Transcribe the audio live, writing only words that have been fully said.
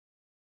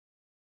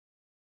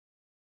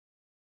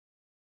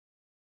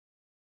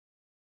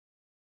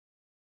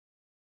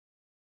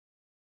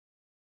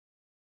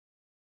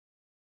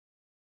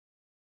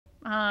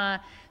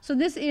So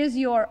this is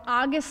your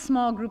August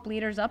small group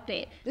leaders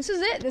update. This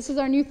is it. This is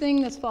our new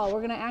thing this fall. We're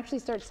going to actually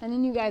start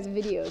sending you guys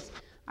videos.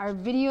 Our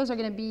videos are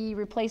going to be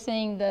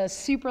replacing the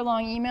super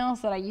long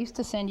emails that I used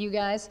to send you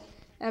guys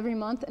every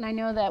month, and I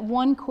know that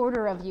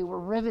 1/4 of you were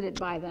riveted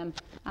by them,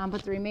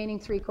 but the remaining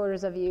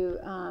 3/4 of you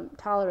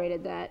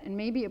tolerated that, and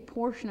maybe a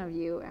portion of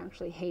you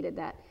actually hated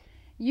that.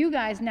 You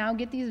guys now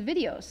get these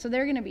videos. So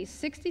they're going to be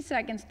 60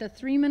 seconds to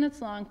 3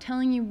 minutes long,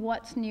 telling you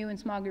what's new in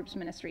small groups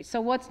ministry.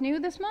 So what's new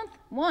this month?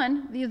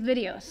 1, these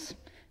videos.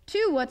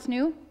 2, what's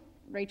new?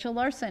 Rachel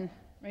Larson.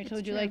 Rachel,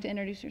 would you like to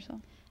introduce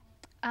yourself?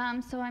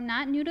 So I'm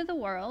not new to the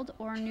world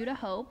or new to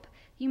Hope.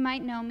 You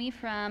might know me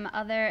from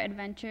other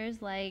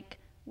adventures like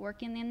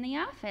working in the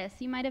office.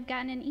 You might have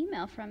gotten an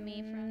email from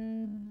me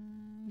from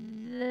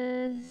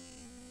the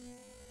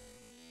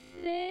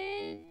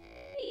city.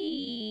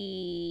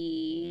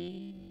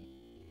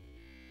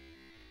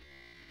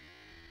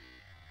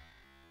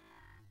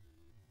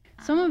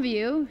 Some of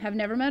you have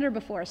never met her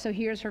before, so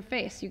here's her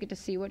face. You get to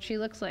see what she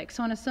looks like.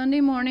 So on a Sunday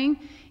morning,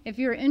 if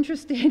you're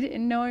interested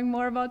in knowing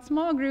more about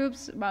small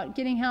groups, about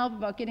getting help,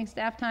 about getting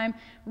staff time,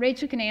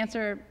 Rachel can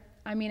answer,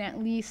 at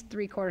least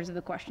 3/4 of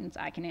the questions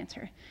I can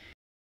answer.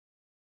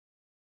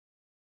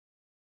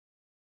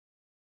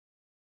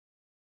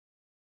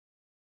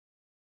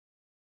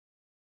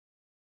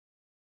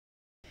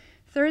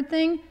 Third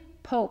thing,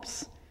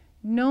 popes.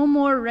 No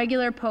more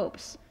regular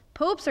popes.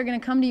 Popes are going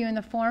to come to you in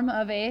the form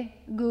of a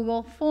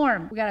Google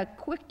form. We got a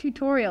quick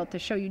tutorial to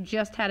show you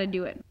just how to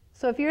do it.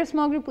 So if you're a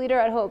small group leader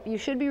at Hope, you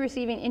should be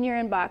receiving in your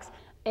inbox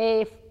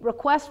a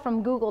request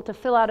from Google to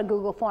fill out a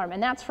Google form,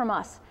 and that's from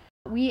us.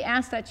 We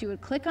ask that you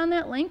would click on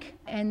that link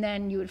and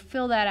then you would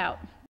fill that out.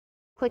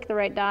 Click the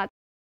right dot.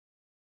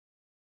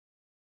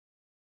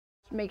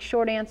 Make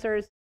short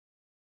answers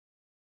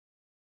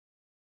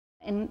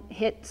and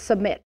hit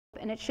submit.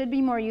 And it should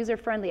be more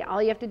user-friendly.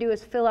 All you have to do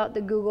is fill out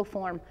the Google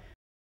form.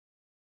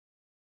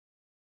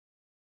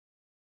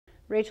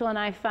 Rachel and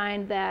I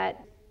find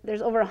that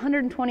there's over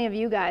 120 of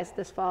you guys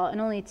this fall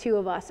and only 2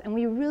 of us, and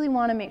we really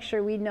want to make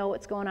sure we know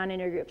what's going on in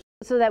your groups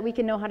so that we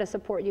can know how to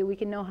support you, we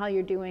can know how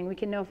you're doing, we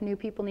can know if new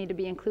people need to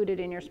be included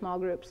in your small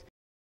groups.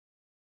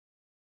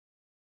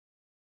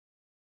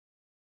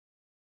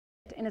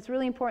 And it's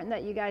really important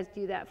that you guys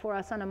do that for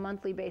us on a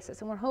monthly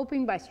basis, and we're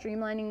hoping by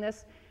streamlining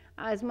this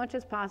as much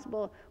as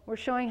possible, we're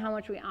showing how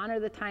much we honor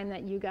the time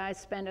that you guys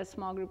spend as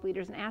small group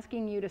leaders and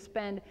asking you to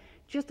spend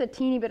just a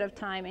teeny bit of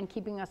time in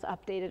keeping us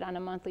updated on a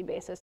monthly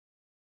basis.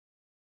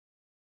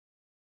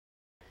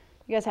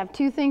 You guys have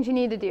 2 things you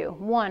need to do.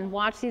 1,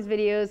 watch these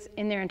videos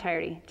in their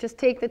entirety. Just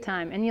take the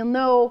time, and you'll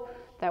know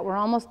that we're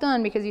almost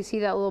done because you see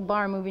that little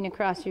bar moving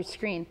across your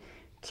screen.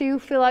 2,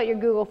 fill out your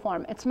Google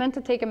form. It's meant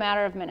to take a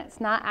matter of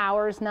minutes, not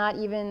hours, not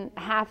even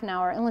half an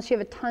hour, unless you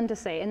have a ton to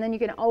say. And then you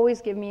can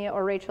always give me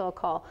or Rachel a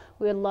call.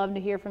 We would love to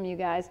hear from you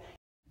guys.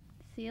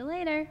 See you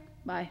later.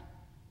 Bye.